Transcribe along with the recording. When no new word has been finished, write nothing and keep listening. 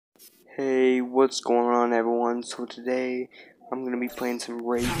Hey, what's going on, everyone? So today I'm gonna be playing some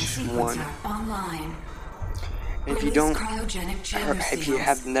Rage 1. And if you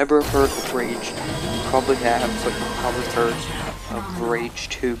have never heard of Rage, you probably have, but you probably heard of Rage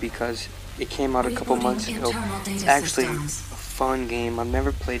 2 because it came out a couple months ago. It's actually a fun game. I've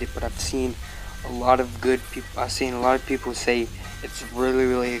never played it, but I've seen a lot of good people. I've seen a lot of people say it's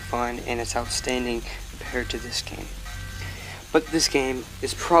really fun and it's outstanding compared to this game. But this game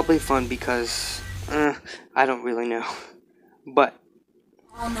is probably fun because, I don't really know. But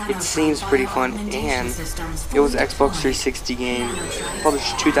it seems pretty fun, and it was an Xbox 360 game,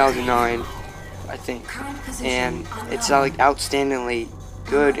 published 2009, I think. And it's like outstandingly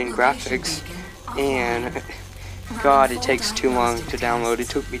good in graphics, and God, it takes too long to download. It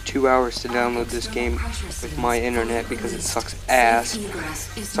took me 2 hours to download this game with my internet because it sucks ass.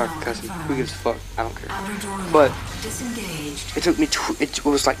 Sorry, cousin. Who gives a fuck? I don't care. But it took me. It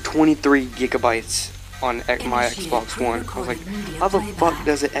was like 23 gigabytes on my Xbox One. I was like, how the fuck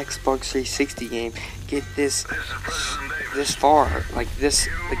does an Xbox 360 game get this far? Like this?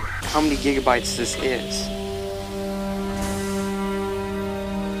 Like how many gigabytes this is?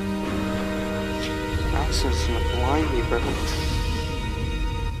 This is gonna blind me, bro.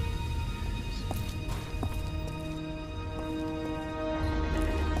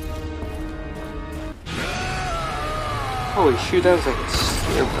 Holy shoot, that was like a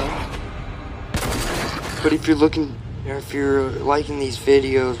scare, bro. But if you're liking these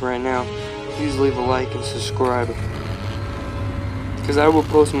videos right now, please leave a like and subscribe. Because I will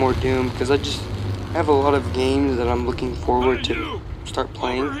post more Doom, because I just have a lot of games that I'm looking forward to start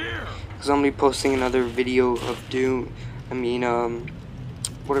playing. Because I'm going to be posting another video of Doom,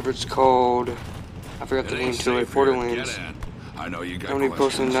 whatever it's called, I forgot the name to it, Borderlands. I'm going to be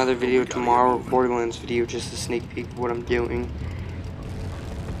posting another video tomorrow, Borderlands video, just a sneak peek of what I'm doing.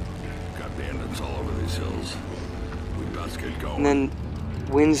 Got bandits all over these hills. We best get going. And then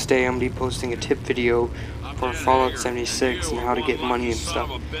Wednesday, I'm going to be posting a tip video for Fallout 76 and how to get money and stuff.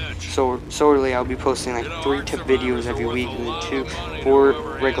 So really, I'll be posting like 3 tip videos every week and then 4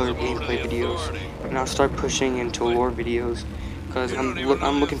 regular gameplay videos. And I'll start pushing into lore videos because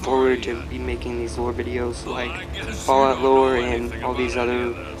I'm looking forward to be making these lore videos like Fallout lore and all these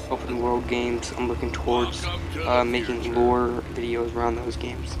other open world games. I'm looking towards making lore videos around those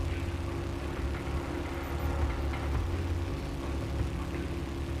games.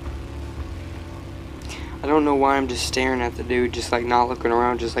 I don't know why I'm just staring at the dude, just like not looking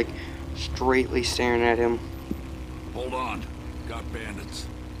around, just like straightly staring at him. Hold on, got bandits.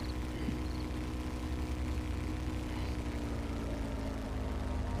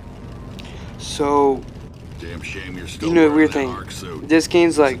 So, damn shame you're still weird thing. This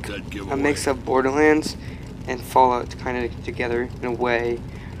game's like a mix of Borderlands and Fallout kind of together in a way.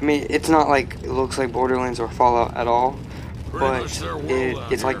 I mean, it's not like it looks like Borderlands or Fallout at all. But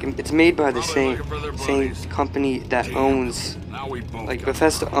it's made by the same company that owns, like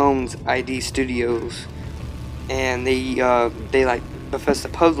Bethesda owns ID Studios, and they like Bethesda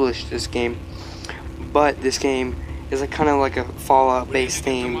published this game, but this game is like kind of like a Fallout based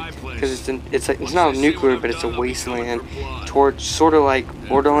theme because it's not nuclear, but it's a wasteland, towards sort of like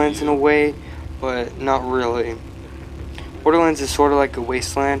Borderlands in a way, but not really. Borderlands is sort of like a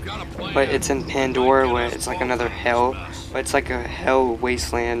wasteland, but it's in Pandora where it's like another hell. But it's like a hell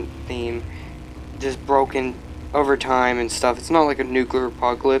wasteland theme, just broken over time and stuff. It's not like a nuclear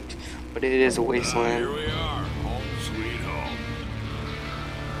apocalypse, but it is a wasteland. Here we are, home sweet home.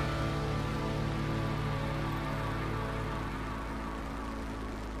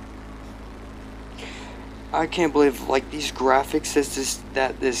 I can't believe like these graphics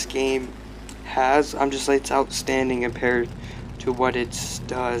that this game has. I'm just like, it's outstanding compared to what it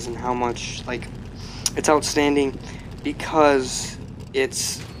does and how much like it's outstanding. Because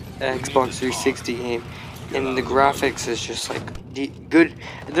it's an Xbox 360 game, and the graphics is just like good.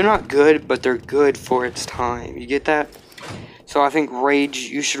 They're not good, but they're good for its time. You get that? So I think Rage,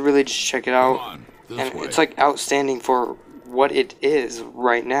 you should really just check it out. And it's like outstanding for what it is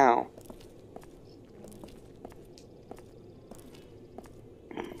right now.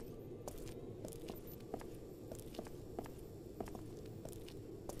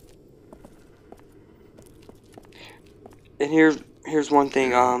 And here's one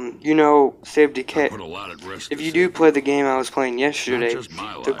thing, Save Decay. If you do play the game I was playing yesterday,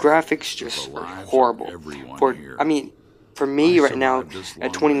 the graphics just are horrible. For me right now,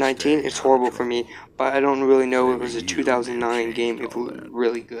 at 2019, it's horrible for me, but I don't really know if it was a 2009 game if it was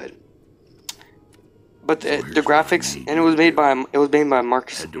really good. But the graphics, and it was made by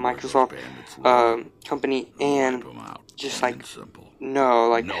Microsoft company, and just like No,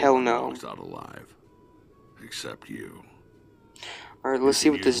 like No hell one no. walks out alive. Except you. Alright, let's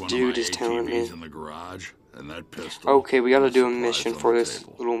see what this dude is ATVs telling me. in the garage and that pistol. Okay, we gotta and do a supplies mission on for the this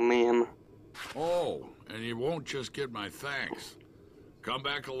table. little ma'am. Oh, and you won't just get my thanks. Come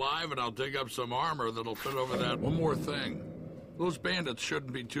back alive and I'll dig up some armor that'll fit over that. One more thing. Those bandits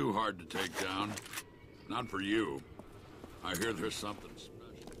shouldn't be too hard to take down. Not for you. I hear there's something special.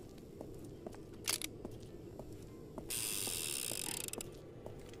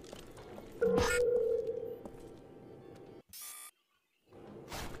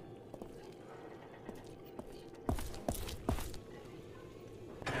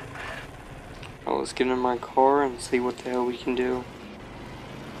 Oh, let's get in my car and see what the hell we can do.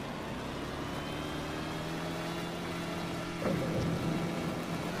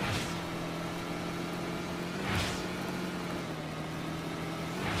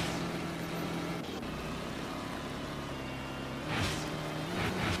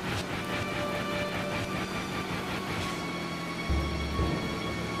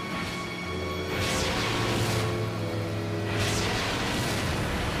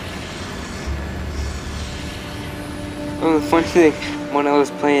 Oh, the funny thing, when I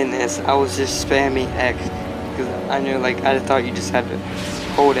was playing this, I was just spamming X, because I knew, like, I thought you just had to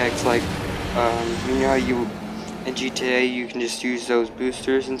hold X, like, you know how you, in GTA, you can just use those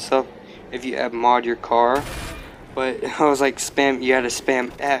boosters and stuff, if you mod your car, but I was like, you had to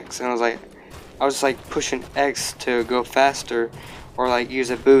spam X, and I was like pushing X to go faster, or like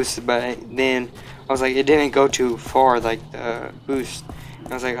use a boost, but then, I was like, it didn't go too far, like, the boost, and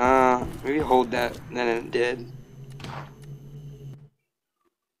I was like, maybe hold that, and then it did.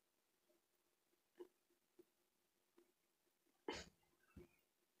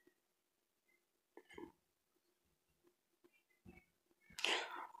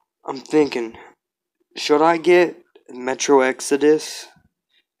 I'm thinking, should I get Metro Exodus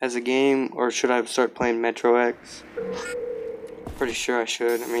as a game, or should I start playing Metro X? Pretty sure I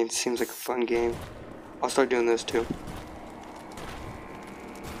should. I mean, it seems like a fun game. I'll start doing those too.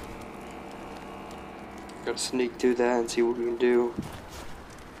 Gotta sneak through that and see what we can do.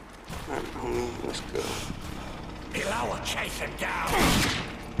 Alright, homie, let's go. I will chase him down.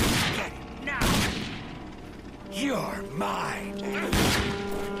 Now, you're mine.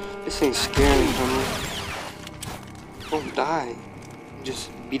 This ain't scary, homie. Don't die. Just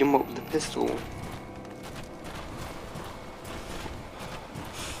beat him up with a pistol.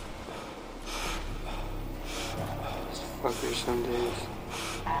 This fucker some days.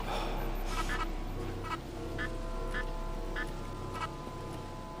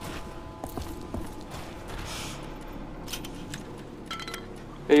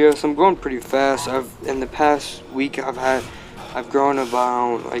 Hey, yes, I'm growing pretty fast. In the past week I've grown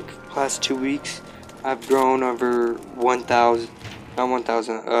about, like, past 2 weeks, I've grown over 1,000, not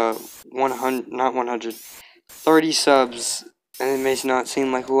 1,000, 100, not 100, 30 subs, and it may not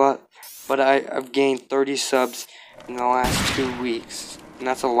seem like a lot, but I've gained 30 subs in the last 2 weeks, and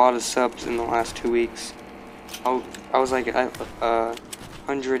that's a lot of subs in the last 2 weeks. I was like at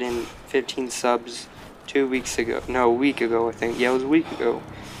 115 subs 2 weeks ago, no, a week ago, I think, yeah, it was a week ago,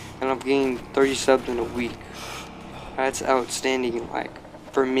 and I've gained 30 subs in a week. That's outstanding, like,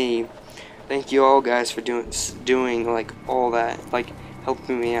 for me. Thank you all guys for doing like all that, like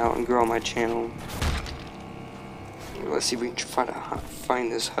helping me out and grow my channel. Let's see if we can try to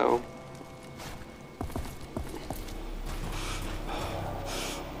find this hoe.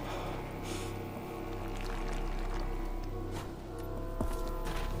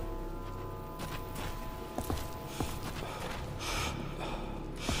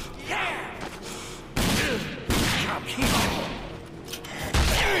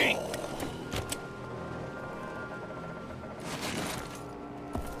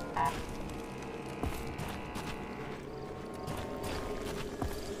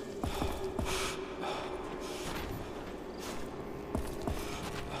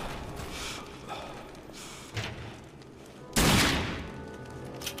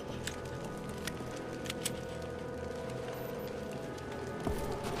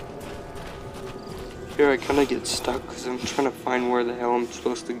 Here I kind of get stuck because I'm trying to find where the hell I'm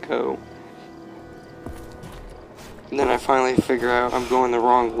supposed to go. And then I finally figure out I'm going the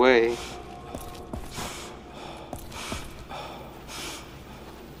wrong way.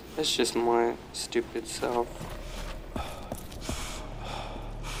 That's just my stupid self.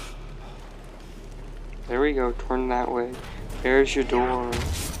 There we go, turn that way. There's your door.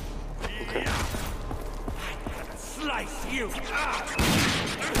 Okay. Slice you.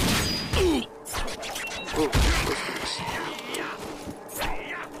 Ooh,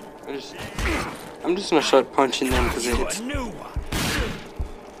 I'm just gonna start punching them because it hits